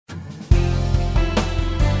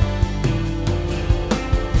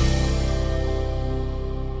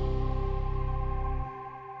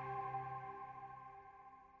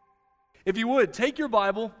If you would, take your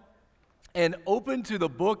Bible and open to the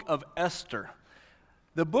book of Esther.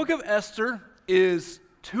 The book of Esther is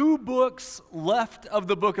 2 books left of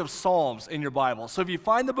the book of Psalms in your Bible. So if you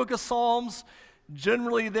find the book of Psalms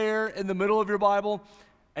generally there in the middle of your Bible,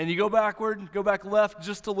 and you go backward, go back left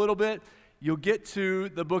just a little bit, you'll get to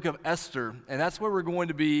the book of Esther, and that's where we're going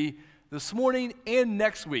to be this morning and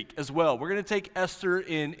next week as well. We're going to take Esther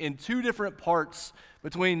in 2 different parts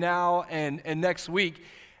between now and next week.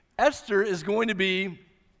 Esther is going to be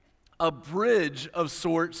a bridge of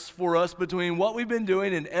sorts for us between what we've been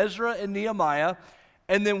doing in Ezra and Nehemiah,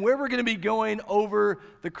 and then where we're going to be going over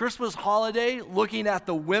the Christmas holiday, looking at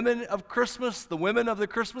the women of Christmas, the women of the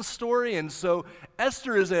Christmas story. And so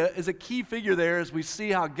Esther is a key figure there as we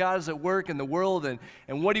see how God is at work in the world and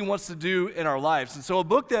what he wants to do in our lives. And so a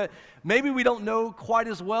book that maybe we don't know quite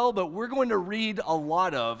as well, but we're going to read a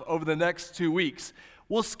lot of over the next 2 weeks.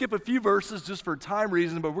 We'll skip a few verses just for time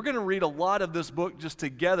reasons, but we're going to read a lot of this book just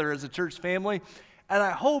together as a church family. And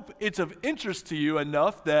I hope it's of interest to you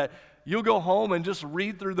enough that you'll go home and just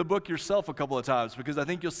read through the book yourself a couple of times, because I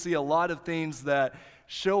think you'll see a lot of things that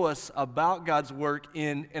show us about God's work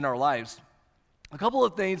in our lives. A couple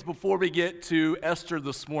of things before we get to Esther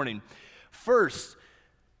this morning. First,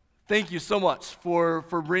 thank you so much for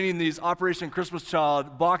bringing these Operation Christmas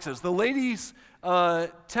Child boxes. The ladies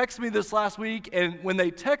texted me this last week, and when they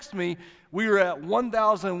text me, we were at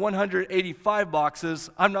 1,185 boxes.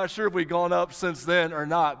 I'm not sure if we've gone up since then or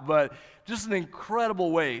not, but just an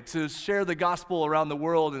incredible way to share the gospel around the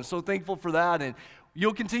world, and so thankful for that. And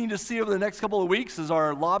you'll continue to see over the next couple of weeks as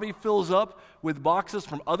our lobby fills up with boxes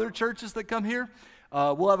from other churches that come here.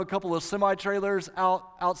 We'll have a couple of semi-trailers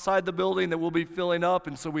outside the building that we'll be filling up,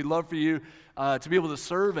 and so we'd love for you to be able to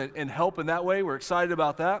serve and help in that way. We're excited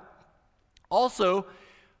about that. Also,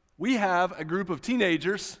 we have a group of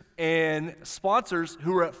teenagers and sponsors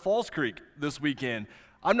who are at Falls Creek this weekend.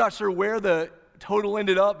 I'm not sure where the total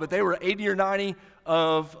ended up, but they were 80 or 90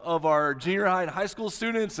 of our junior high and high school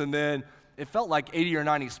students, and then it felt like 80 or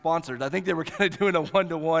 90 sponsors. I think they were kind of doing a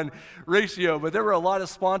 1-to-1 ratio, but there were a lot of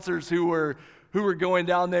sponsors who were going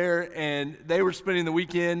down there, and they were spending the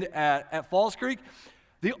weekend at Falls Creek.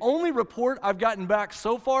 The only report I've gotten back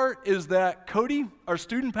so far is that Cody, our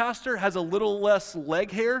student pastor, has a little less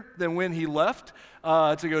leg hair than when he left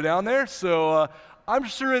to go down there. So I'm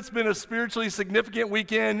sure it's been a spiritually significant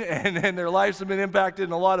weekend, and their lives have been impacted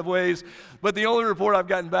in a lot of ways. But the only report I've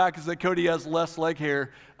gotten back is that Cody has less leg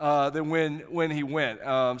hair than when he went.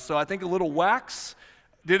 So I think a little wax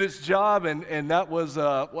did its job, and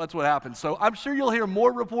that's what happened. So I'm sure you'll hear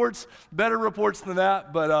more reports, better reports than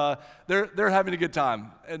that, but they're having a good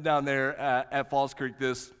time down there at Falls Creek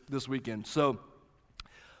this weekend. So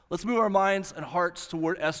let's move our minds and hearts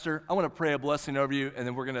toward Esther. I want to pray a blessing over you, and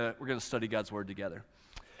then we're gonna study God's word together.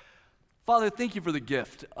 Father, thank you for the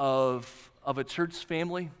gift of a church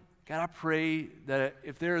family. God, I pray that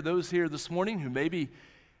if there are those here this morning who maybe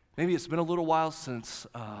it's been a little while since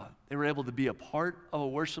they were able to be a part of a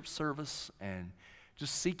worship service and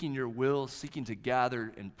just seeking your will, seeking to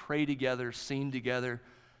gather and pray together, sing together.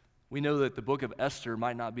 We know that the book of Esther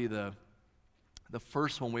might not be the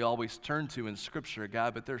first one we always turn to in Scripture,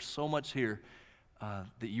 God, but there's so much here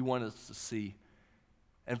that you want us to see.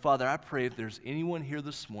 And Father, I pray if there's anyone here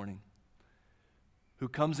this morning who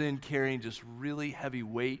comes in carrying just really heavy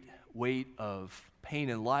weight of pain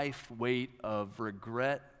in life, weight of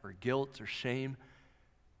regret or guilt or shame,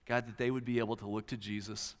 God, that they would be able to look to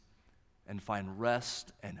Jesus and find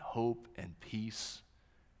rest and hope and peace.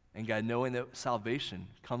 And God, knowing that salvation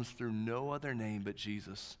comes through no other name but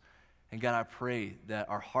Jesus. And God, I pray that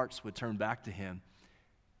our hearts would turn back to him.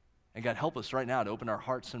 And God, help us right now to open our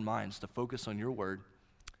hearts and minds to focus on your word.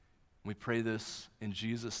 We pray this in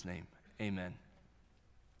Jesus' name. Amen.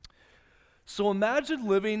 So imagine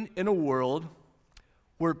living in a world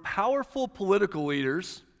where powerful political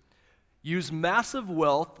leaders use massive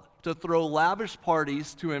wealth to throw lavish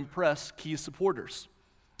parties to impress key supporters.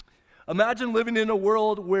 Imagine living in a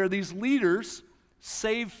world where these leaders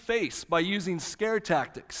save face by using scare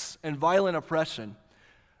tactics and violent oppression.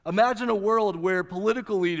 Imagine a world where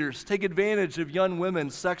political leaders take advantage of young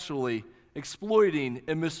women sexually, exploiting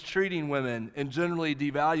and mistreating women and generally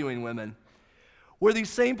devaluing women. Where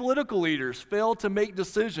these same political leaders fail to make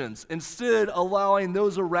decisions, instead allowing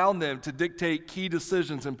those around them to dictate key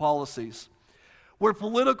decisions and policies. Where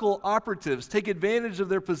political operatives take advantage of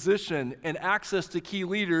their position and access to key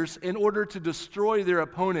leaders in order to destroy their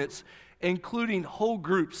opponents, including whole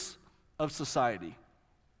groups of society.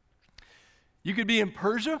 You could be in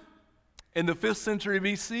Persia in the 5th century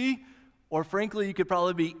BC, or frankly, you could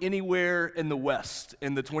probably be anywhere in the West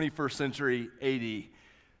in the 21st century AD.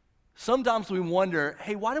 Sometimes we wonder,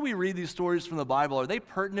 hey, why do we read these stories from the Bible? Are they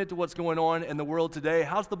pertinent to what's going on in the world today?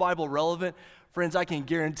 How's the Bible relevant? Friends, I can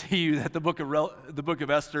guarantee you that the book of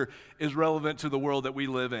Esther is relevant to the world that we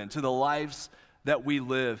live in, to the lives that we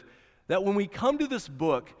live. That when we come to this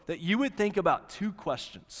book, that you would think about two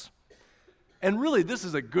questions. And really, this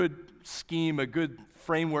is a good scheme, a good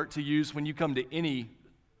framework to use when you come to any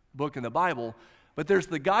book in the Bible. But there's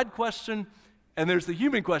the God question and there's the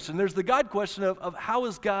human question. There's the God question of how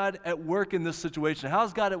is God at work in this situation? How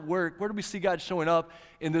is God at work? Where do we see God showing up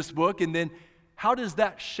in this book? And then how does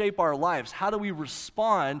that shape our lives? How do we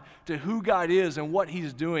respond to who God is and what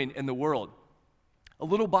he's doing in the world? A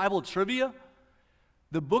little Bible trivia.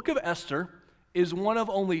 The book of Esther is one of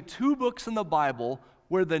only 2 books in the Bible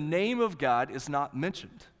where the name of God is not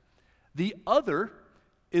mentioned. The other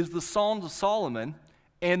is the Psalms of Solomon,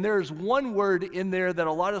 and there's one word in there that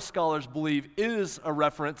a lot of scholars believe is a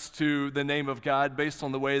reference to the name of God based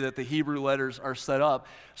on the way that the Hebrew letters are set up.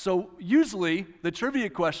 So usually the trivia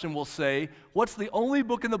question will say, what's the only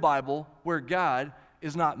book in the Bible where God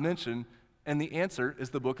is not mentioned? And the answer is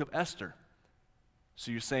the book of Esther.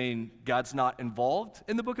 So you're saying God's not involved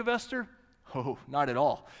in the book of Esther? Oh, not at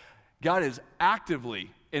all. God is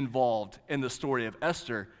actively involved in the story of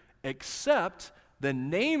Esther, except the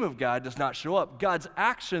name of God does not show up. God's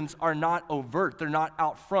actions are not overt. They're not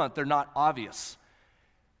out front. They're not obvious.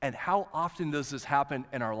 And how often does this happen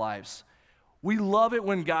in our lives? We love it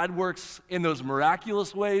when God works in those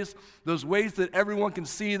miraculous ways, those ways that everyone can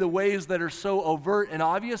see, the ways that are so overt and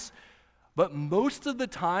obvious. But most of the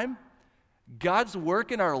time, God's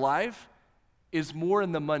work in our life is more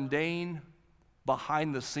in the mundane,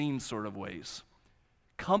 behind-the-scenes sort of ways.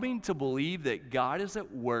 Coming to believe that God is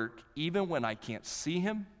at work even when I can't see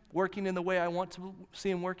him working in the way I want to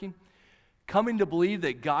see him working. Coming to believe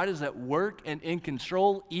that God is at work and in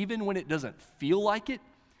control even when it doesn't feel like it.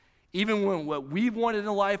 Even when what we've wanted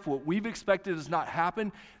in life, what we've expected does not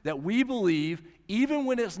happen. That we believe, even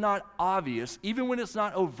when it's not obvious, even when it's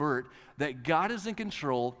not overt, that God is in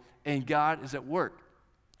control and God is at work.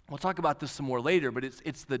 We'll talk about this some more later, but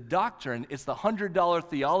it's the doctrine, it's the $100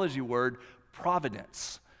 theology word,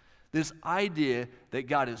 providence. This idea that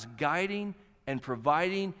God is guiding and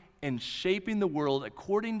providing and shaping the world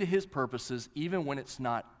according to his purposes, even when it's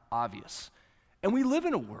not obvious. And we live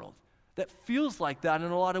in a world that feels like that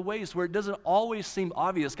in a lot of ways, where it doesn't always seem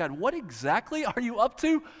obvious. God, what exactly are you up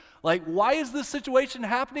to? Like, why is this situation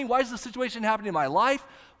happening? Why is this situation happening in my life?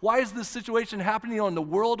 Why is this situation happening on the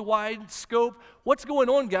worldwide scope? What's going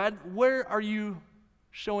on, God? Where are you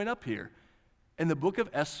showing up here? And the book of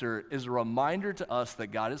Esther is a reminder to us that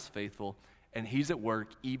God is faithful and he's at work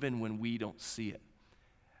even when we don't see it.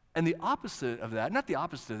 And the opposite of that, not the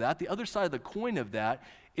opposite of that, the other side of the coin of that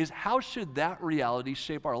is how should that reality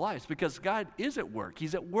shape our lives? Because God is at work.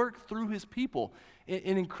 He's at work through his people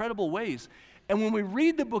in incredible ways. And when we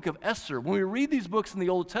read the book of Esther, when we read these books in the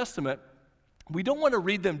Old Testament, we don't want to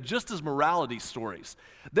read them just as morality stories.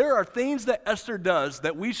 There are things that Esther does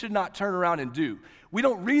that we should not turn around and do. We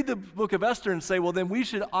don't read the book of Esther and say, well, then we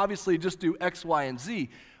should obviously just do X, Y, and Z.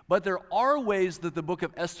 But there are ways that the book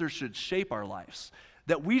of Esther should shape our lives,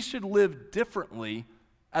 that we should live differently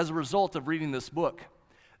as a result of reading this book.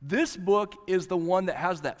 This book is the one that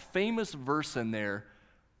has that famous verse in there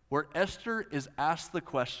where Esther is asked the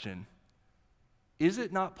question, is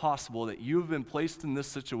it not possible that you have been placed in this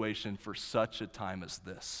situation for such a time as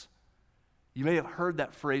this? You may have heard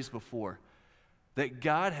that phrase before, that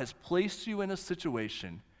God has placed you in a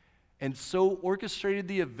situation and so orchestrated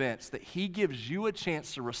the events that he gives you a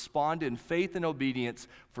chance to respond in faith and obedience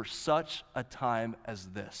for such a time as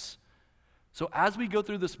this. So as we go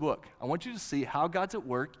through this book, I want you to see how God's at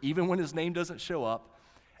work, even when his name doesn't show up.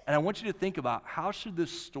 And I want you to think about, how should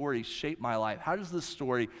this story shape my life? How does this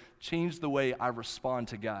story change the way I respond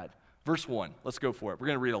to God? Verse 1, let's go for it. We're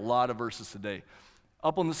going to read a lot of verses today.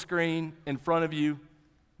 Up on the screen, in front of you,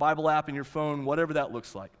 Bible app in your phone, whatever that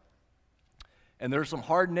looks like. And there are some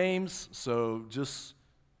hard names, so just,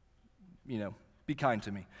 be kind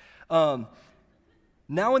to me.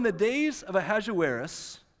 Now in the days of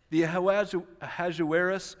Ahasuerus, the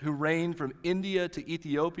Ahasuerus who reigned from India to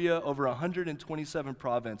Ethiopia over 127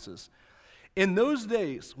 provinces. In those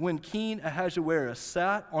days, when King Ahasuerus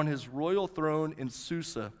sat on his royal throne in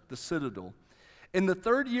Susa, the citadel, in the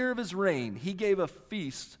 3rd year of his reign, he gave a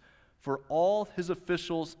feast for all his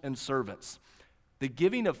officials and servants. The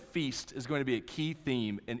giving of feast is going to be a key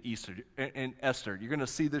theme in Esther. You're going to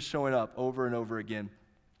see this showing up over and over again.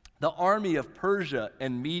 The army of Persia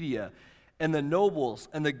and Media and the nobles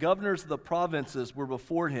and the governors of the provinces were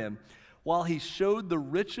before him, while he showed the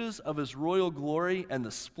riches of his royal glory and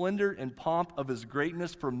the splendor and pomp of his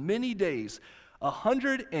greatness for many days,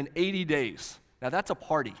 180 days. Now that's a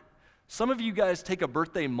party. Some of you guys take a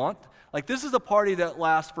birthday month. Like, this is a party that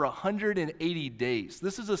lasts for 180 days.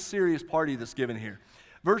 This is a serious party that's given here.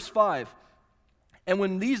 Verse 5, and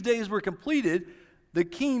when these days were completed, the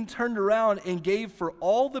king turned around and gave for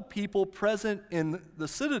all the people present in the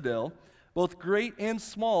citadel, both great and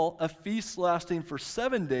small, a feast lasting for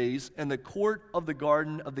 7 days in the court of the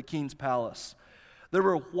garden of the king's palace. There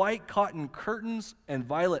were white cotton curtains and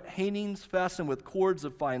violet hangings fastened with cords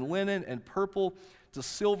of fine linen and purple to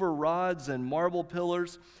silver rods and marble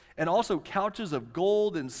pillars, and also couches of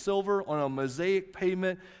gold and silver on a mosaic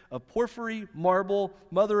pavement of porphyry, marble,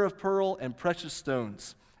 mother of pearl, and precious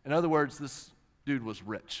stones. In other words, this dude was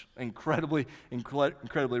rich, incredibly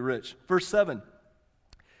rich. Verse 7,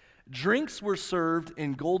 drinks were served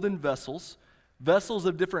in golden vessels, vessels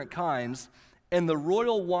of different kinds, and the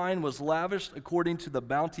royal wine was lavished according to the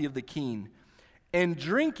bounty of the king. And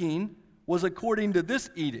drinking was according to this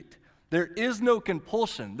edict. There is no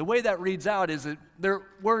compulsion. The way that reads out is that there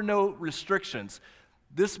were no restrictions.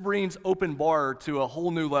 This brings open bar to a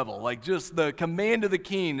whole new level. Like, just the command of the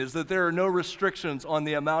king is that there are no restrictions on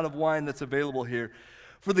the amount of wine that's available here.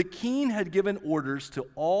 For the king had given orders to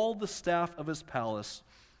all the staff of his palace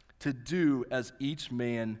to do as each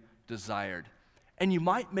man desired. And you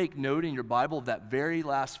might make note in your Bible of that very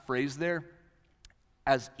last phrase there,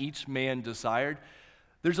 as each man desired.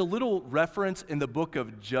 There's a little reference in the book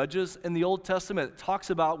of Judges in the Old Testament that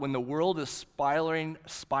talks about when the world is spiraling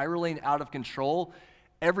out of control,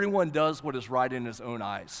 everyone does what is right in his own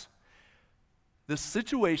eyes. The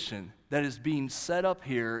situation that is being set up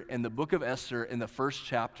here in the book of Esther in the first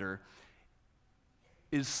chapter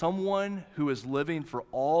is someone who is living for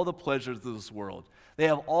all the pleasures of this world. They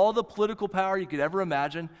have all the political power you could ever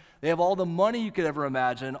imagine. They have all the money you could ever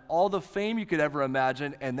imagine, all the fame you could ever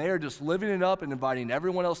imagine, and they are just living it up and inviting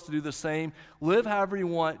everyone else to do the same. Live however you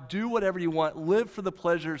want, do whatever you want, live for the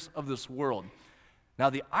pleasures of this world. Now,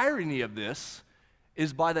 the irony of this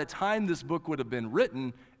is by the time this book would have been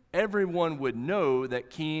written, everyone would know that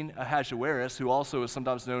King Ahasuerus, who also is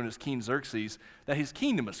sometimes known as King Xerxes, that his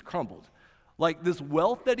kingdom has crumbled. Like, this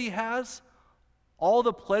wealth that he has, all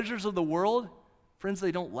the pleasures of the world, friends,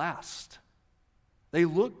 they don't last. They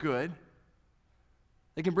look good.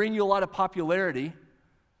 They can bring you a lot of popularity.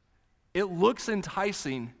 It looks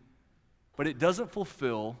enticing, but it doesn't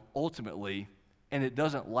fulfill ultimately, and it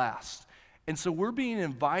doesn't last. And so we're being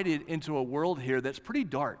invited into a world here that's pretty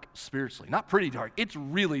dark spiritually. Not pretty dark, it's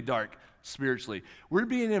really dark spiritually. We're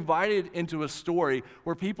being invited into a story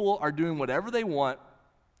where people are doing whatever they want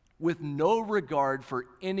with no regard for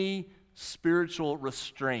any spiritual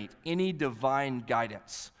restraint, any divine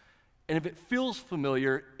guidance. And if it feels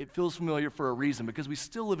familiar for a reason, because we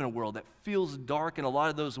still live in a world that feels dark in a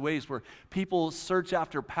lot of those ways where people search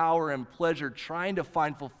after power and pleasure, trying to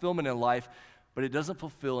find fulfillment in life, but it doesn't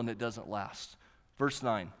fulfill and it doesn't last. Verse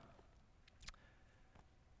 9.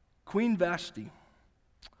 Queen Vashti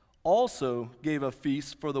also gave a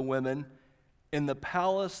feast for the women in the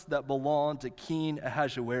palace that belonged to King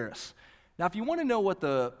Ahasuerus. Now, if you want to know what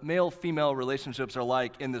the male-female relationships are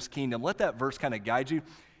like in this kingdom, let that verse kind of guide you.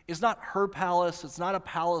 It's not her palace. It's not a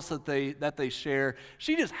palace that they share.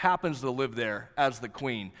 She just happens to live there as the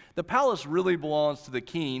queen. The palace really belongs to the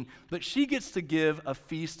king, but she gets to give a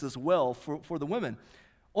feast as well for the women.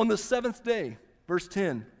 On the 7th day, verse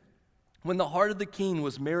 10, when the heart of the king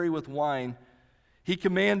was merry with wine, he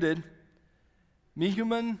commanded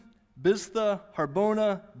Mehuman, Biztha,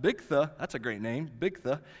 Harbona, Bigtha, that's a great name,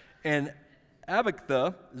 Bigtha, and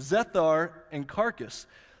Abagtha, Zethar, and Carcass,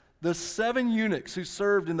 the 7 eunuchs who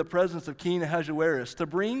served in the presence of King Ahasuerus, to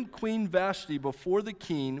bring Queen Vashti before the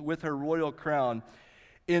king with her royal crown,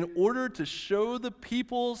 in order to show the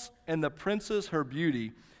peoples and the princes her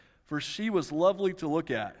beauty, for she was lovely to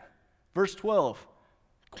look at. Verse 12,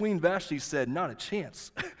 Queen Vashti said, not a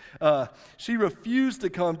chance. She refused to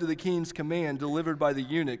come to the king's command delivered by the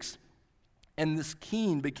eunuchs, and this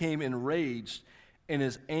king became enraged, and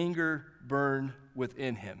his anger burned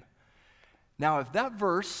within him. Now, if that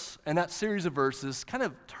verse and that series of verses kind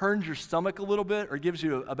of turns your stomach a little bit or gives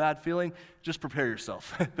you a bad feeling, just prepare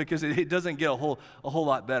yourself because it doesn't get a whole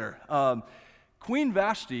lot better. Queen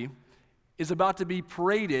Vashti is about to be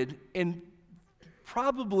paraded in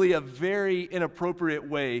probably a very inappropriate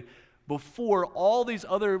way before all these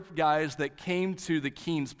other guys that came to the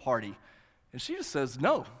king's party. And she just says,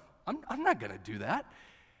 no, I'm not going to do that.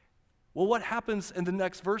 Well, what happens in the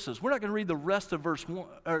next verses? We're not going to read the rest of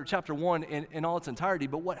chapter 1 in all its entirety,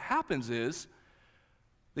 but what happens is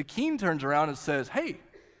the king turns around and says, hey,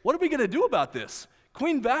 what are we going to do about this?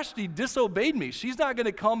 Queen Vashti disobeyed me. She's not going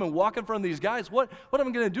to come and walk in front of these guys. What am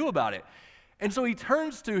I going to do about it? And so he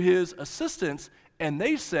turns to his assistants, and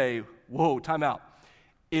they say, whoa, time out.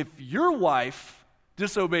 If your wife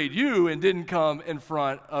disobeyed you and didn't come in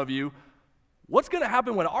front of you, what's going to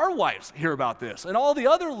happen when our wives hear about this? And all the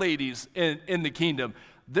other ladies in the kingdom,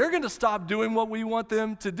 they're going to stop doing what we want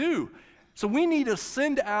them to do. So we need to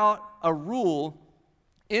send out a rule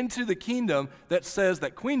into the kingdom that says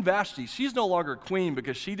that Queen Vashti, she's no longer queen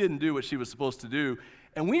because she didn't do what she was supposed to do,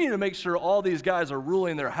 and we need to make sure all these guys are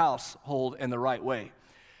ruling their household in the right way.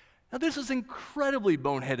 Now, this is an incredibly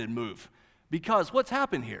boneheaded move because what's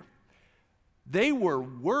happened here? They were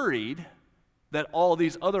worried that all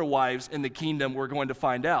these other wives in the kingdom were going to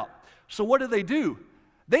find out. So what do?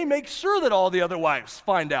 They make sure that all the other wives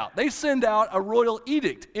find out. They send out a royal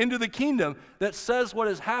edict into the kingdom that says what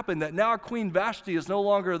has happened, that now Queen Vashti is no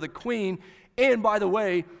longer the queen. And by the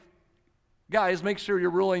way, guys, make sure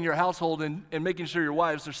you're ruling your household and making sure your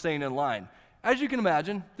wives are staying in line. As you can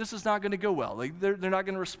imagine, this is not going to go well. They're not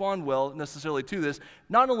going to respond well necessarily to this.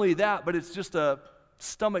 Not only that, but it's just a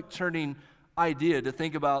stomach-churning idea to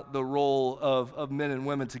think about the role of men and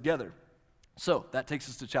women together. So that takes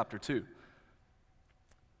us to chapter 2.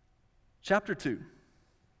 Chapter 2.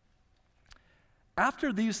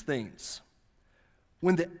 After these things,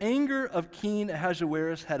 when the anger of King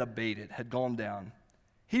Ahasuerus had abated, had gone down,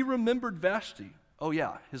 he remembered Vashti,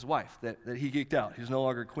 his wife, that he geeked out. He's no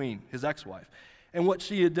longer queen, his ex-wife, and what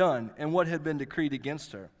she had done and what had been decreed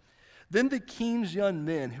against her. Then the king's young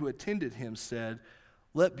men who attended him said,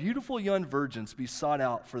 "Let beautiful young virgins be sought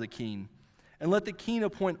out for the king, and let the king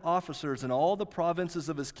appoint officers in all the provinces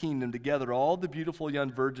of his kingdom to gather all the beautiful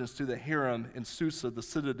young virgins to the harem in Susa, the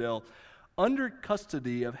citadel, under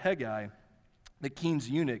custody of Hegai, the king's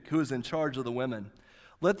eunuch, who is in charge of the women.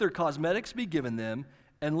 Let their cosmetics be given them,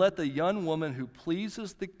 and let the young woman who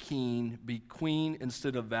pleases the king be queen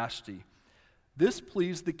instead of Vashti." This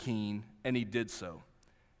pleased the king, and he did so.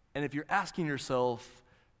 And if you're asking yourself,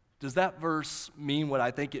 does that verse mean what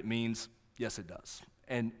I think it means? Yes, it does.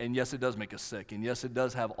 And yes, it does make us sick. And yes, it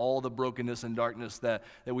does have all the brokenness and darkness that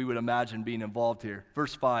we would imagine being involved here.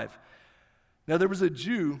 Verse 5. Now there was a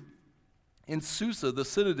Jew in Susa, the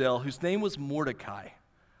citadel, whose name was Mordecai,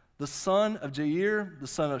 the son of Jair, the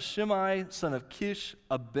son of Shimei, son of Kish,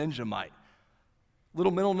 a Benjamite.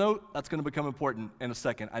 Little middle note, that's going to become important in a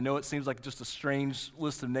second. I know it seems like just a strange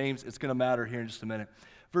list of names. It's going to matter here in just a minute.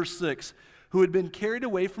 Verse 6. Who had been carried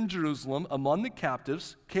away from Jerusalem among the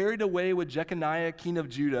captives, carried away with Jeconiah, king of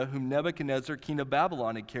Judah, whom Nebuchadnezzar, king of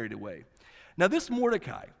Babylon, had carried away. Now this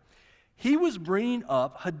Mordecai, he was bringing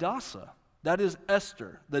up Hadassah, that is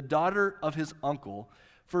Esther, the daughter of his uncle,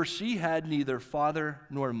 for she had neither father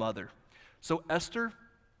nor mother. So Esther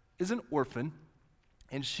is an orphan,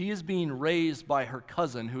 and she is being raised by her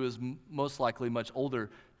cousin, who is most likely much older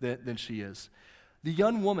than she is. The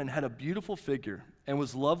young woman had a beautiful figure and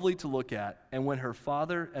was lovely to look at, and when her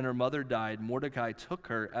father and her mother died, Mordecai took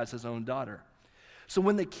her as his own daughter. So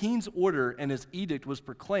when the king's order and his edict was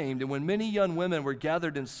proclaimed, and when many young women were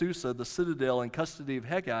gathered in Susa, the citadel, in custody of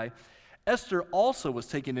Hegai, Esther also was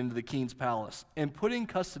taken into the king's palace and put in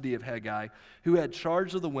custody of Hegai, who had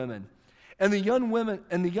charge of the women. And the young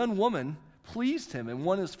woman pleased him and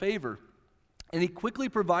won his favor. And he quickly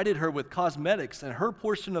provided her with cosmetics and her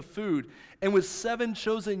portion of food, and with 7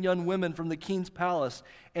 chosen young women from the king's palace,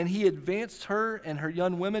 and he advanced her and her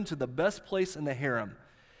young women to the best place in the harem.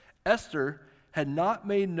 Esther had not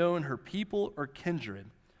made known her people or kindred,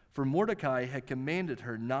 for Mordecai had commanded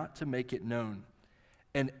her not to make it known.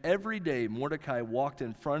 And every day Mordecai walked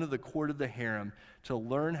in front of the court of the harem to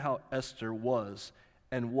learn how Esther was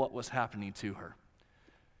and what was happening to her.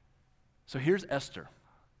 So here's Esther,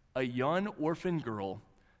 a young orphan girl,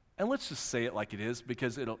 and let's just say it like it is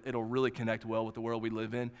because it'll really connect well with the world we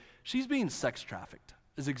live in. She's being sex trafficked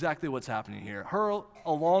is exactly what's happening here. Her,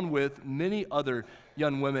 along with many other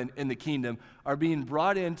young women in the kingdom, are being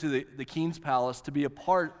brought into the king's palace to be a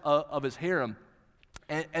part of his harem.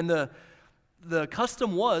 And the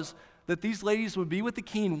custom was that these ladies would be with the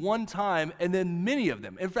king one time, and then many of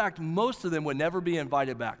them, in fact, most of them would never be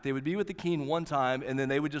invited back. They would be with the king one time, and then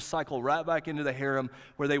they would just cycle right back into the harem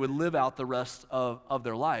where they would live out the rest of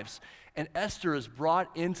their lives. And Esther is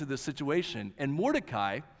brought into this situation, and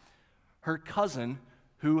Mordecai, her cousin,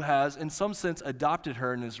 who has in some sense adopted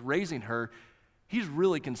her and is raising her, he's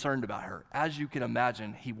really concerned about her, as you can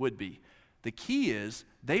imagine he would be. The key is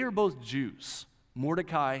they are both Jews.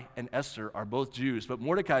 Mordecai and Esther are both Jews, but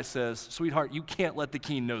Mordecai says, sweetheart, you can't let the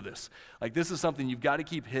king know this. Like, this is something you've got to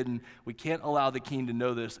keep hidden. We can't allow the king to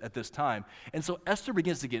know this at this time. And so Esther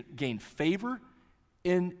begins to gain favor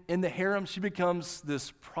in the harem. She becomes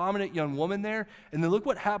this prominent young woman there. And then look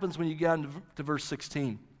what happens when you get into verse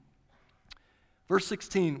 16. Verse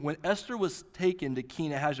 16, when Esther was taken to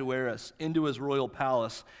King Ahasuerus into his royal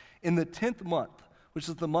palace in the 10th month, which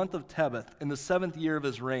is the month of Tebeth, in the 7th year of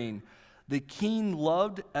his reign, the king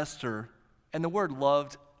loved Esther, and the word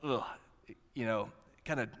loved,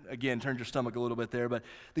 kind of, again, turned your stomach a little bit there, but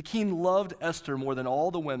the king loved Esther more than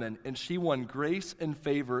all the women, and she won grace and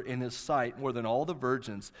favor in his sight more than all the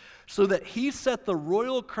virgins, so that he set the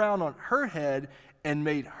royal crown on her head and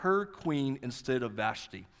made her queen instead of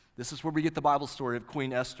Vashti. This is where we get the Bible story of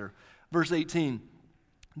Queen Esther. Verse 18,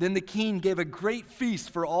 then the king gave a great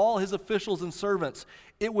feast for all his officials and servants.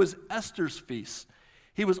 It was Esther's feast.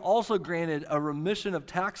 He was also granted a remission of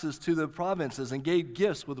taxes to the provinces and gave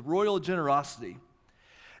gifts with royal generosity.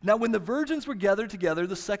 Now, when the virgins were gathered together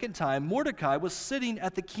the second time, Mordecai was sitting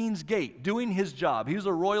at the king's gate doing his job. He was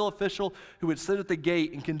a royal official who would sit at the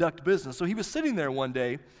gate and conduct business. So he was sitting there one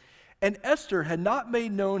day, and Esther had not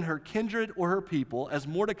made known her kindred or her people as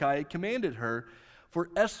Mordecai had commanded her, for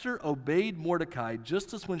Esther obeyed Mordecai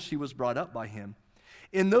just as when she was brought up by him.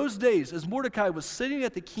 In those days, as Mordecai was sitting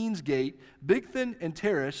at the king's gate, Bigthan and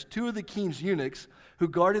Teresh, two of the king's eunuchs who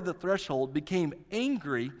guarded the threshold, became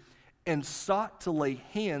angry and sought to lay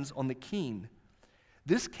hands on the king.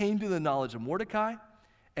 This came to the knowledge of Mordecai,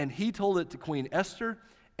 and he told it to Queen Esther,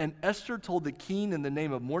 and Esther told the king in the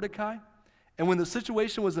name of Mordecai. And when the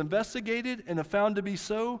situation was investigated and found to be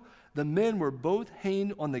so, the men were both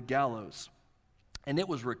hanged on the gallows. And it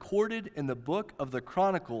was recorded in the book of the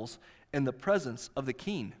Chronicles in the presence of the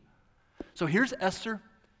king. So here's Esther.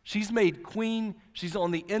 She's made queen. She's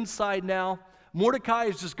on the inside now. Mordecai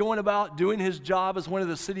is just going about doing his job as one of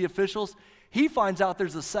the city officials. He finds out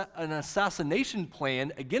there's an assassination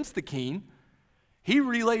plan against the king. He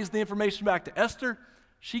relays the information back to Esther.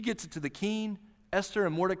 She gets it to the king. Esther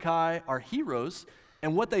and Mordecai are heroes,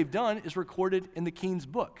 and what they've done is recorded in the king's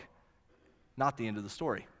book. Not the end of the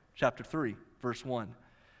story. Chapter 3, verse 1.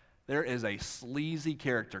 There is a sleazy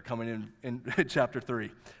character coming in chapter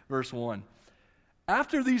 3, verse 1.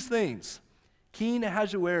 After these things, King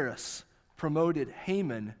Ahasuerus promoted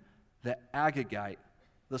Haman the Agagite,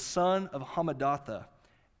 the son of Hammedatha,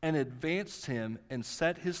 and advanced him and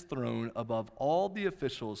set his throne above all the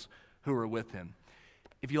officials who were with him.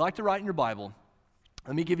 If you like to write in your Bible,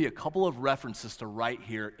 let me give you a couple of references to write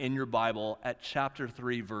here in your Bible at chapter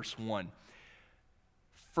 3, verse 1.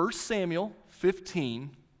 1 Samuel 15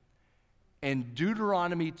 and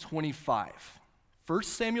Deuteronomy 25. 1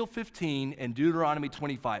 Samuel 15 and Deuteronomy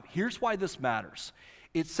 25. Here's why this matters.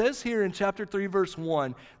 It says here in chapter 3, verse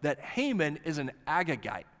 1, that Haman is an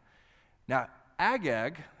Agagite. Now,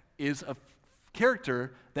 Agag is a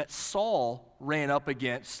character that Saul ran up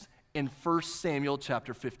against in 1 Samuel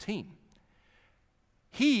chapter 15.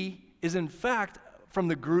 He is, in fact, from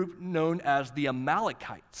the group known as the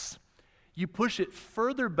Amalekites. You push it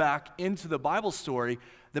further back into the Bible story,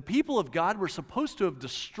 the people of God were supposed to have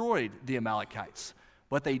destroyed the Amalekites,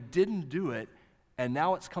 but they didn't do it, and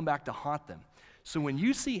now it's come back to haunt them. So when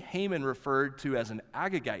you see Haman referred to as an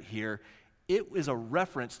Agagite here, it is a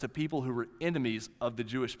reference to people who were enemies of the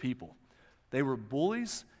Jewish people. They were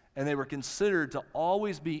bullies, and they were considered to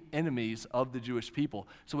always be enemies of the Jewish people.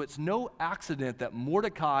 So it's no accident that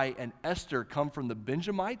Mordecai and Esther come from the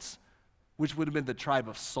Benjamites, which would have been the tribe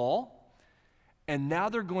of Saul, and now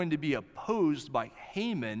they're going to be opposed by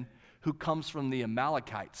Haman, who comes from the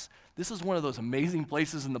Amalekites. This is one of those amazing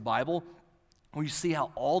places in the Bible where you see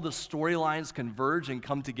how all the storylines converge and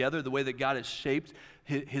come together, the way that God has shaped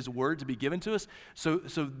his word to be given to us. So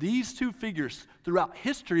these two figures throughout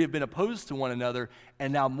history have been opposed to one another,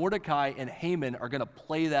 and now Mordecai and Haman are going to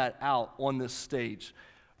play that out on this stage.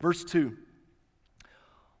 Verse 2,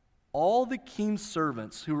 all the king's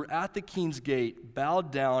servants who were at the king's gate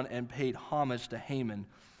bowed down and paid homage to Haman,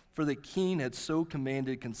 for the king had so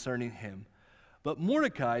commanded concerning him. But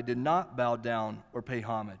Mordecai did not bow down or pay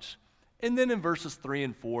homage. And then in verses 3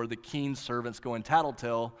 and 4, the king's servants go and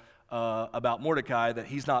tattletale about Mordecai that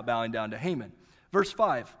he's not bowing down to Haman. Verse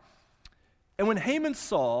 5, and when Haman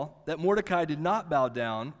saw that Mordecai did not bow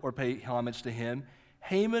down or pay homage to him,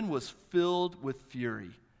 Haman was filled with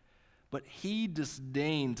fury. But he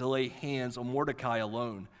disdained to lay hands on Mordecai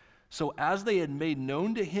alone. So as they had made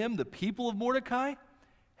known to him the people of Mordecai,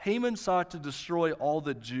 Haman sought to destroy all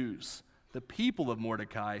the Jews, the people of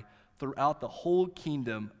Mordecai, throughout the whole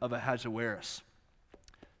kingdom of Ahasuerus.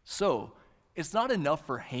 So, it's not enough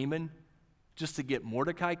for Haman just to get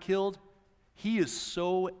Mordecai killed. He is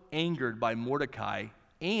so angered by Mordecai,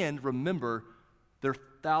 and remember their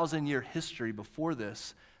 1,000-year history before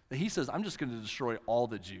this, that he says, I'm just going to destroy all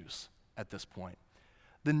the Jews at this point.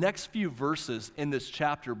 The next few verses in this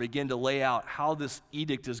chapter begin to lay out how this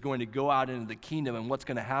edict is going to go out into the kingdom and what's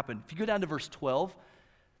going to happen. If you go down to verse 12,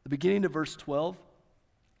 the beginning of verse 12,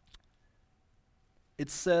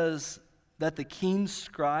 it says that the king's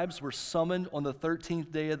scribes were summoned on the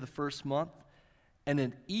 13th day of the first month, and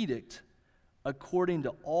an edict according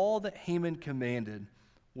to all that Haman commanded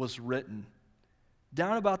was written.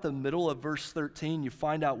 Down about the middle of verse 13, you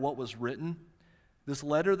find out what was written. This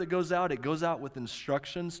letter that goes out, it goes out with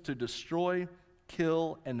instructions to destroy,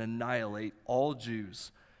 kill, and annihilate all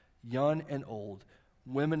Jews, young and old,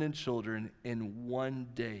 women and children, in one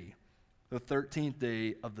day, the 13th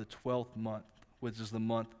day of the 12th month, which is the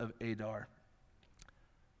month of Adar.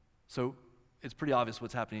 So it's pretty obvious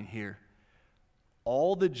what's happening here.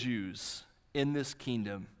 All the Jews in this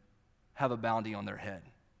kingdom have a bounty on their head.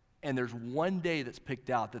 And there's one day that's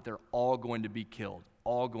picked out that they're all going to be killed,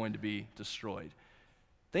 all going to be destroyed.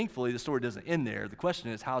 Thankfully, the story doesn't end there. The question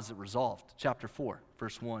is, how is it resolved? Chapter 4,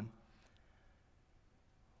 verse 1.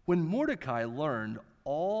 When Mordecai learned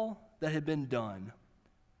all that had been done,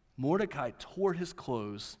 Mordecai tore his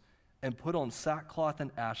clothes and put on sackcloth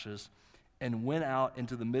and ashes and went out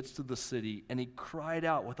into the midst of the city, and he cried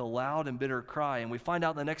out with a loud and bitter cry. And we find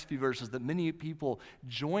out in the next few verses that many people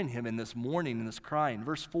join him in this mourning and this crying.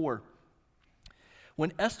 Verse 4,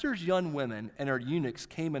 when Esther's young women and her eunuchs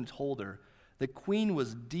came and told her, the queen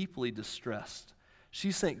was deeply distressed.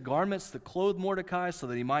 She sent garments to clothe Mordecai so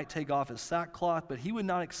that he might take off his sackcloth, but he would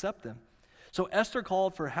not accept them. So Esther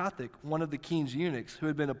called for Hathach, one of the king's eunuchs, who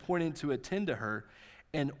had been appointed to attend to her,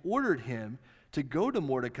 and ordered him to go to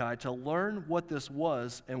Mordecai to learn what this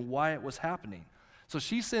was and why it was happening. So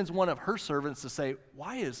she sends one of her servants to say,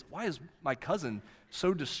 why is my cousin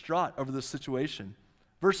so distraught over this situation?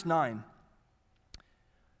 Verse 9,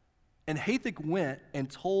 and Hathach went and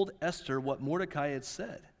told Esther what Mordecai had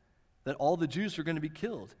said, that all the Jews are going to be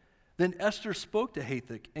killed. Then Esther spoke to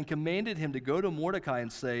Hathach and commanded him to go to Mordecai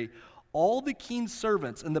and say, all the king's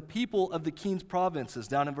servants and the people of the king's provinces,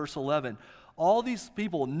 down in verse 11, all these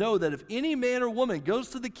people know that if any man or woman goes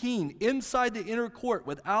to the king inside the inner court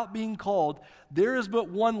without being called, there is but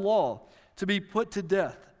one law, to be put to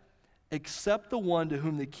death, except the one to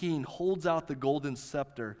whom the king holds out the golden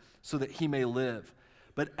scepter so that he may live.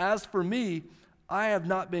 But as for me, I have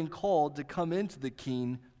not been called to come into the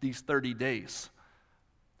king these 30 days.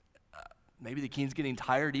 Maybe the king's getting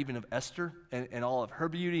tired even of Esther and all of her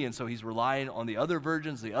beauty, and so he's relying on the other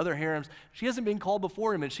virgins, the other harems. She hasn't been called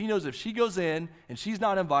before him, and she knows if she goes in and she's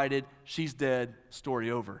not invited, she's dead,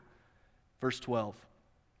 story over. Verse 12,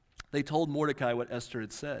 they told Mordecai what Esther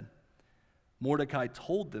had said. Mordecai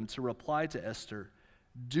told them to reply to Esther,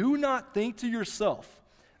 do not think to yourself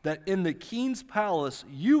that in the king's palace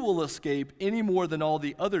you will escape any more than all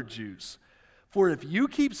the other Jews. For if you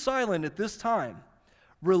keep silent at this time,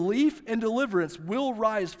 relief and deliverance will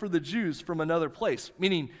rise for the Jews from another place.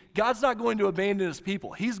 Meaning, God's not going to abandon his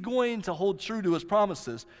people. He's going to hold true to his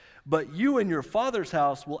promises. But you and your father's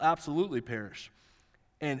house will absolutely perish.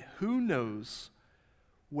 And who knows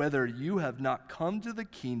whether you have not come to the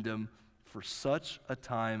kingdom for such a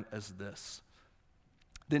time as this.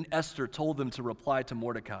 Then Esther told them to reply to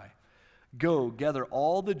Mordecai, go, gather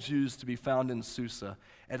all the Jews to be found in Susa,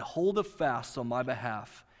 and hold a fast on my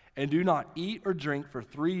behalf, and do not eat or drink for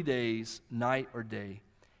 3 days, night or day.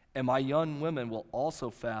 And my young women will also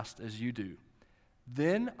fast as you do.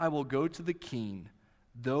 Then I will go to the king,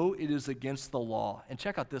 though it is against the law. And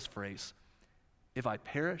check out this phrase. If I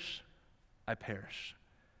perish, I perish.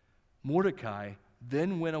 Mordecai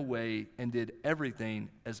then went away and did everything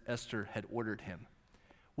as Esther had ordered him.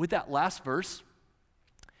 With that last verse,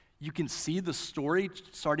 you can see the story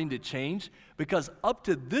starting to change, because up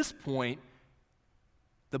to this point,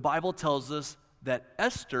 the Bible tells us that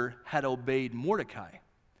Esther had obeyed Mordecai.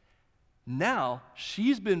 Now,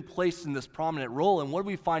 she's been placed in this prominent role, and what do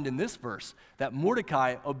we find in this verse? That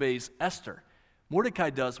Mordecai obeys Esther.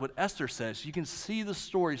 Mordecai does what Esther says. You can see the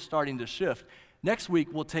story starting to shift. Next week,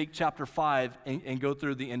 we'll take chapter 5 and go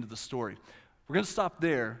through the end of the story. We're going to stop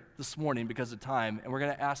there this morning because of time, and we're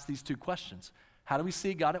going to ask these two questions. How do we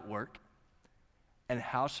see God at work? And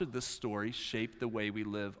how should this story shape the way we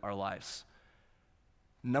live our lives?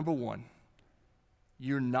 Number one,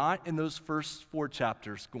 you're not in those first 4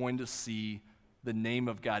 chapters going to see the name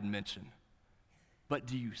of God mentioned. But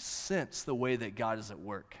do you sense the way that God is at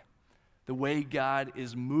work? The way God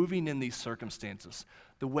is moving in these circumstances?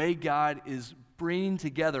 The way God is bringing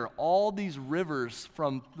together all these rivers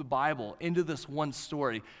from the Bible into this one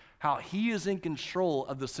story? How he is in control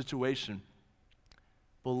of the situation.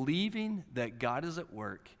 Believing that God is at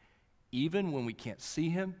work even when we can't see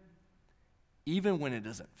him, even when it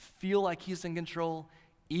doesn't feel like he's in control,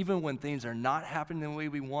 even when things are not happening the way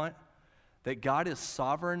we want, that God is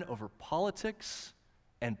sovereign over politics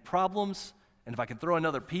and problems, and if I can throw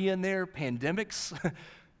another P in there, pandemics,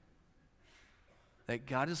 that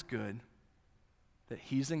God is good, that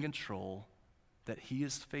he's in control, that he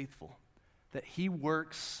is faithful, that he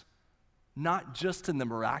works not just in the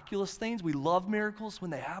miraculous things. We love miracles when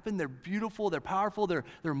they happen. They're beautiful, they're powerful, they're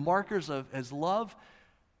markers of his love.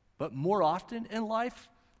 But more often in life,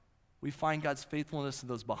 we find God's faithfulness in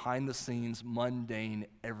those behind-the-scenes, mundane,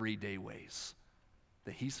 everyday ways.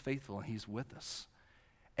 That he's faithful and he's with us.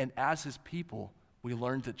 And as his people, we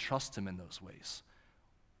learn to trust him in those ways.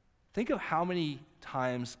 Think of how many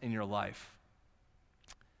times in your life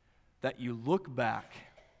that you look back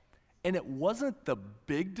and it wasn't the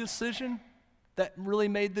big decision that really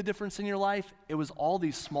made the difference in your life. It was all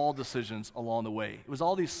these small decisions along the way. It was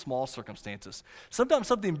all these small circumstances. Sometimes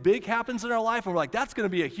something big happens in our life and we're like, that's going to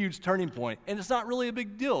be a huge turning point, and it's not really a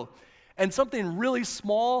big deal. And something really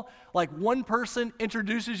small, like one person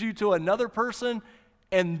introduces you to another person,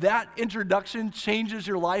 and that introduction changes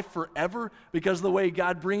your life forever because of the way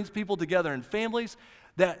God brings people together in families.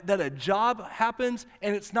 That a job happens,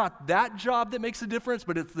 and it's not that job that makes a difference,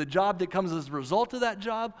 but it's the job that comes as a result of that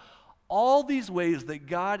job. All these ways that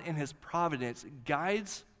God in his providence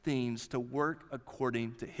guides things to work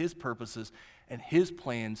according to his purposes and his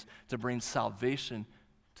plans to bring salvation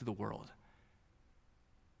to the world.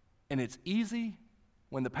 And it's easy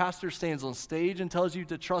when the pastor stands on stage and tells you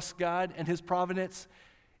to trust God and his providence.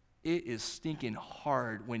 It is stinking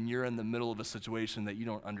hard when you're in the middle of a situation that you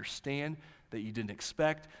don't understand, that you didn't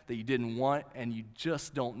expect, that you didn't want, and you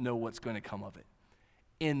just don't know what's going to come of it.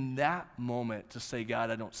 In that moment, to say,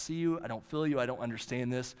 God, I don't see you, I don't feel you, I don't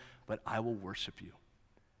understand this, but I will worship you,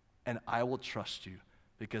 and I will trust you,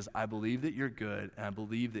 because I believe that you're good, and I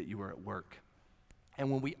believe that you are at work.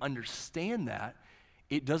 And when we understand that,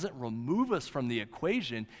 it doesn't remove us from the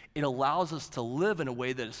equation. It allows us to live in a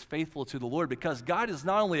way that is faithful to the Lord, because God is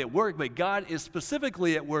not only at work, but God is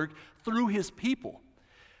specifically at work through his people.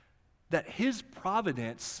 That his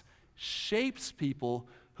providence shapes people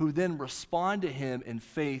who then respond to him in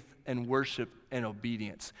faith and worship and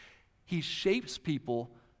obedience. He shapes people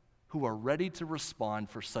who are ready to respond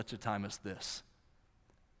for such a time as this.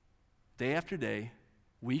 Day after day,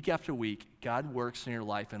 week after week, God works in your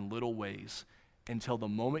life in little ways until the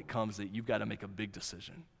moment comes that you've got to make a big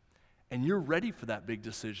decision. And you're ready for that big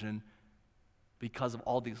decision because of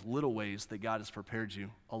all these little ways that God has prepared you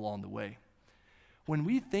along the way. When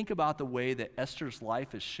we think about the way that Esther's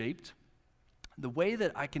life is shaped, the way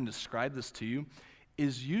that I can describe this to you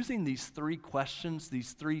is using these three questions,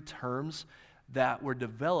 these three terms that were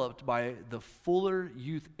developed by the Fuller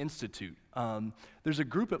Youth Institute. There's a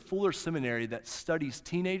group at Fuller Seminary that studies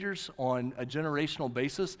teenagers on a generational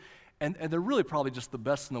basis, and they're really probably just the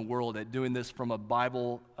best in the world at doing this from a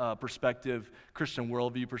Bible perspective, Christian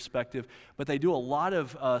worldview perspective. But they do a lot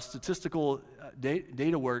of statistical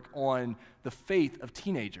data work on the faith of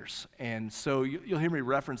teenagers. And so you'll hear me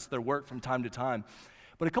reference their work from time to time.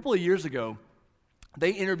 But a couple of years ago,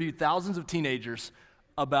 they interviewed thousands of teenagers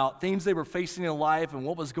about things they were facing in life and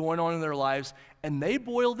what was going on in their lives. And they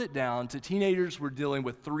boiled it down to teenagers were dealing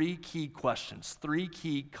with three key questions, three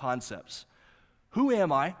key concepts. Who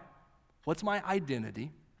am I? What's my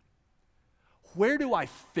identity? Where do I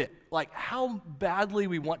fit? Like how badly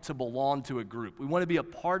we want to belong to a group. We want to be a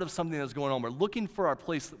part of something that's going on. We're looking for our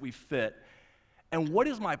place that we fit. And what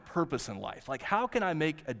is my purpose in life? Like how can I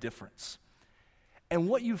make a difference? And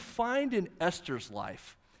what you find in Esther's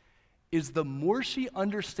life is the more she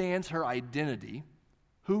understands her identity,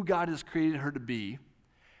 who God has created her to be,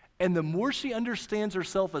 and the more she understands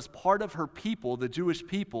herself as part of her people, the Jewish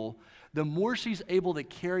people, the more she's able to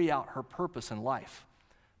carry out her purpose in life.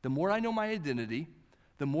 The more I know my identity,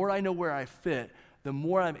 the more I know where I fit, the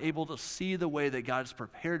more I'm able to see the way that God has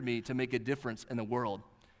prepared me to make a difference in the world.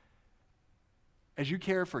 As you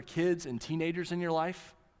care for kids and teenagers in your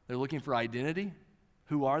life, they're looking for identity.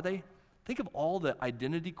 Who are they? Think of all the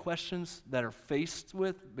identity questions that are faced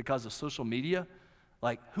with because of social media.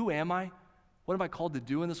 Like, who am I? What am I called to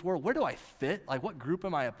do in this world? Where do I fit? Like, what group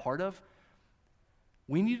am I a part of?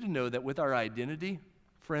 We need to know that with our identity,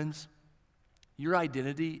 friends, your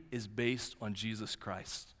identity is based on Jesus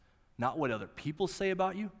Christ. Not what other people say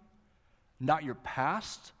about you, not your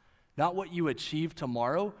past, not what you achieve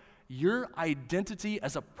tomorrow. Your identity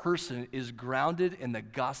as a person is grounded in the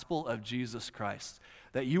gospel of Jesus Christ.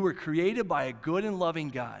 That you were created by a good and loving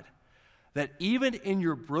God. That even in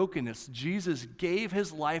your brokenness, Jesus gave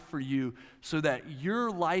his life for you so that your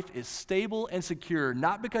life is stable and secure,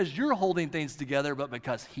 not because you're holding things together, but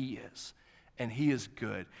because he is. and he is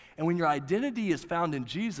good. And when your identity is found in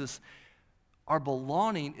Jesus, our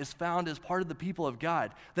belonging is found as part of the people of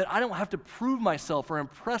God. That I don't have to prove myself or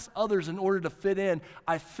impress others in order to fit in.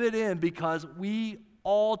 I fit in because we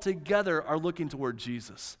all together are looking toward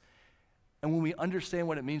Jesus. And when we understand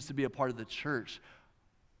what it means to be a part of the church,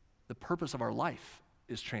 the purpose of our life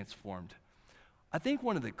is transformed. I think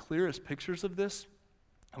one of the clearest pictures of this,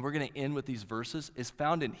 and we're going to end with these verses, is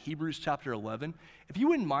found in Hebrews chapter 11. If you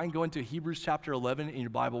wouldn't mind going to Hebrews chapter 11 in your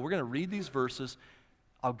Bible, we're going to read these verses.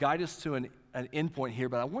 I'll guide us to an end point here,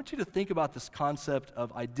 but I want you to think about this concept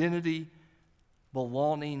of identity,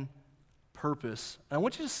 belonging, purpose. And I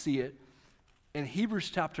want you to see it in Hebrews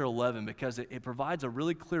chapter 11 because it provides a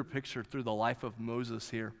really clear picture through the life of Moses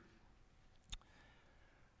here.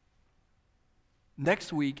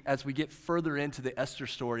 Next week, as we get further into the Esther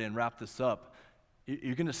story and wrap this up,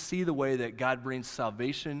 you're going to see the way that God brings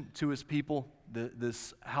salvation to his people,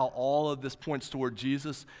 how all of this points toward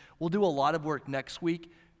Jesus. We'll do a lot of work next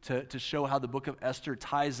week to show how the book of Esther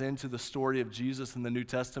ties into the story of Jesus in the New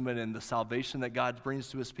Testament and the salvation that God brings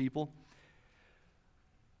to his people.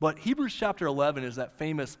 But Hebrews chapter 11 is that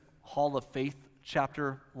famous Hall of Faith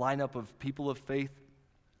chapter lineup of people of faith.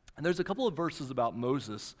 And there's a couple of verses about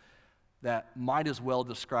Moses that might as well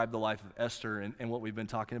describe the life of Esther and what we've been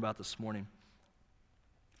talking about this morning.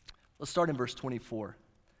 Let's start in verse 24.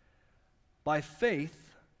 By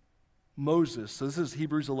faith, Moses, so this is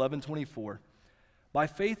Hebrews 11:24. By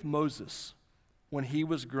faith, Moses, when he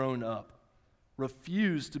was grown up,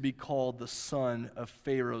 refused to be called the son of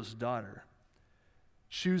Pharaoh's daughter,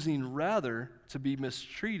 choosing rather to be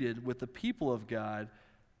mistreated with the people of God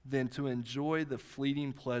than to enjoy the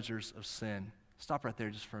fleeting pleasures of sin. Stop right there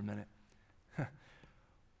just for a minute.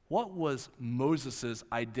 What was Moses'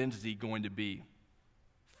 identity going to be?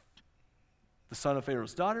 The son of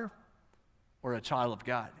Pharaoh's daughter or a child of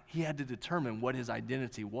God? He had to determine what his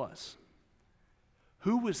identity was.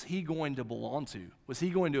 Who was he going to belong to? Was he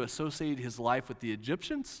going to associate his life with the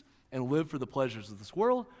Egyptians and live for the pleasures of this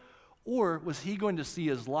world? Or was he going to see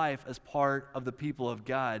his life as part of the people of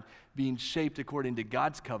God, being shaped according to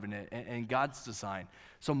God's covenant and God's design?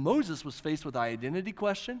 So Moses was faced with the identity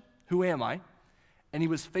question, who am I? And he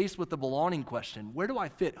was faced with the belonging question, where do I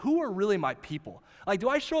fit? Who are really my people? Like, do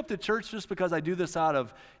I show up to church just because I do this out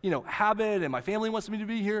of, habit and my family wants me to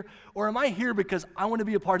be here? Or am I here because I want to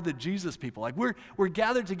be a part of the Jesus people? Like, we're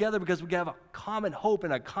gathered together because we have a common hope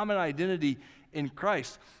and a common identity in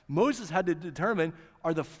Christ. Moses had to determine,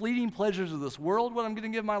 are the fleeting pleasures of this world what I'm going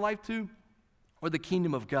to give my life to, or the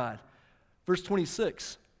kingdom of God? Verse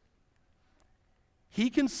 26, he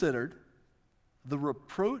considered the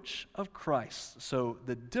reproach of Christ, so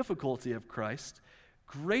the difficulty of Christ,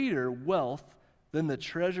 greater wealth than the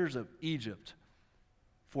treasures of Egypt,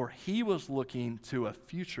 for he was looking to a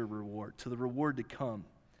future reward, to the reward to come.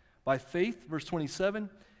 By faith, verse 27,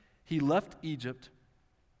 he left Egypt,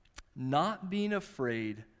 not being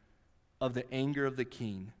afraid of the anger of the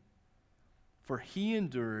king, for he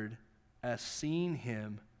endured as seeing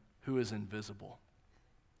him who is invisible.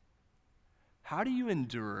 How do you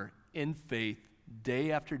endure in faith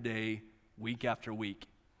day after day, week after week?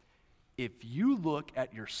 If you look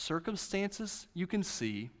at your circumstances, you can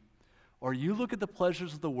see, or you look at the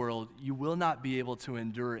pleasures of the world, you will not be able to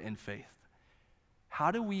endure in faith.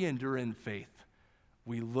 How do we endure in faith?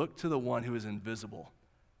 We look to the one who is invisible.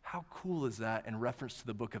 How cool is that in reference to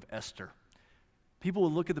the book of Esther? People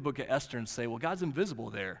will look at the book of Esther and say, well, God's invisible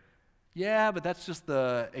there. Yeah, but that's just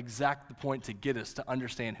the point to get us to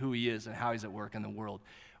understand who he is and how he's at work in the world.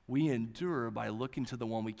 We endure by looking to the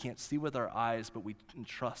one we can't see with our eyes, but we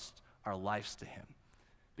entrust our lives to him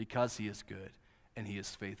because he is good and he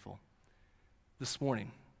is faithful. This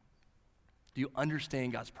morning, do you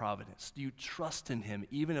understand God's providence? Do you trust in him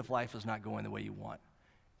even if life is not going the way you want?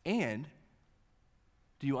 And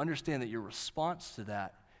do you understand that your response to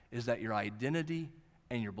that is that your identity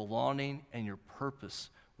and your belonging and your purpose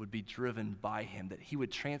would be driven by him, that he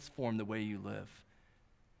would transform the way you live?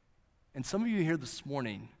 And some of you here this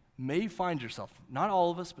morning may find yourself, not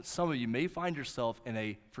all of us, but some of you may find yourself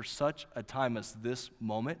for such a time as this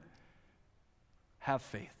moment. Have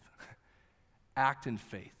faith. Act in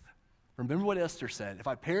faith. Remember what Esther said, if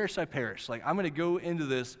I perish, I perish. Like, I'm going to go into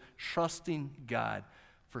this trusting God.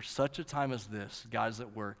 For such a time as this, God is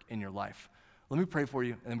at work in your life. Let me pray for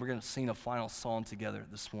you, and then we're going to sing a final song together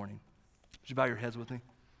this morning. Would you bow your heads with me?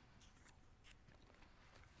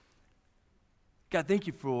 God, thank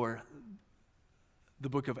you for the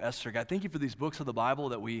book of Esther. God, thank you for these books of the Bible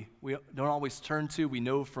that we don't always turn to. We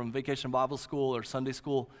know from Vacation Bible School or Sunday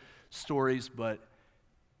school stories, but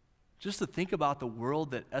just to think about the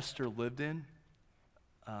world that Esther lived in,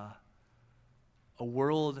 a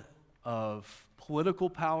world of political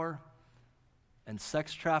power and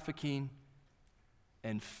sex trafficking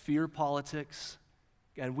and fear politics.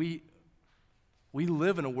 And we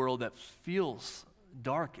live in a world that feels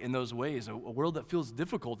dark in those ways, a world that feels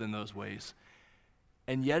difficult in those ways.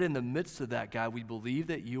 And yet in the midst of that, God, we believe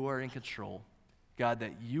that you are in control. God,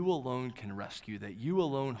 that you alone can rescue, that you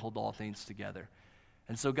alone hold all things together.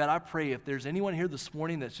 And so, God, I pray if there's anyone here this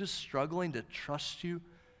morning that's just struggling to trust you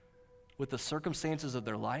with the circumstances of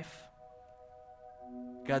their life,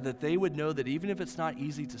 God, that they would know that even if it's not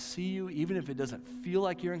easy to see you, even if it doesn't feel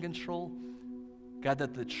like you're in control, God,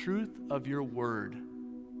 that the truth of your word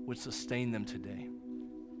would sustain them today.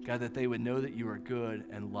 God, that they would know that you are good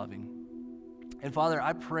and loving. And Father,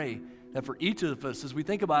 I pray that for each of us, as we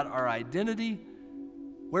think about our identity,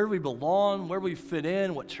 where we belong, where we fit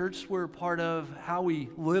in, what church we're a part of, how we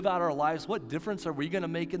live out our lives, what difference are we going to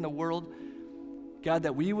make in the world, God,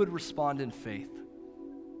 that we would respond in faith.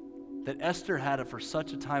 That Esther had it for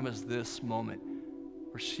such a time as this moment,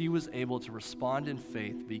 where she was able to respond in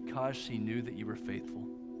faith because she knew that you were faithful.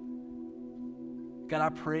 God, I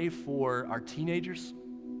pray for our teenagers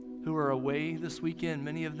who are away this weekend,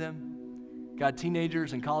 many of them. God,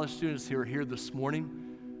 teenagers and college students who are here this morning,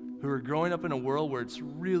 who are growing up in a world where it's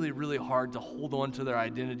really, really hard to hold on to their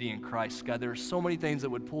identity in Christ. God, there are so many things that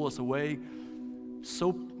would pull us away,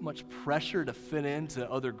 so much pressure to fit into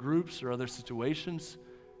other groups or other situations,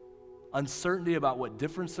 uncertainty about what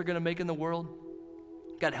difference they're going to make in the world.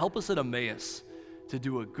 God, help us at Emmaus to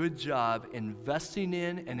do a good job investing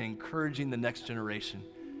in and encouraging the next generation.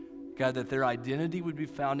 God, that their identity would be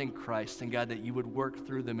found in Christ, and God, that you would work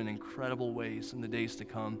through them in incredible ways in the days to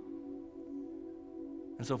come.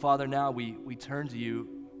 And so, Father, now we turn to you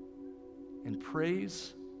in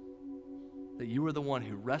praise that you are the one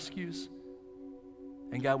who rescues.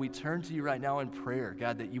 And God, we turn to you right now in prayer,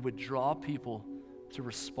 God, that you would draw people to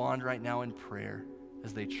respond right now in prayer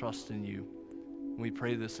as they trust in you. And we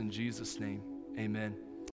pray this in Jesus' name. Amen.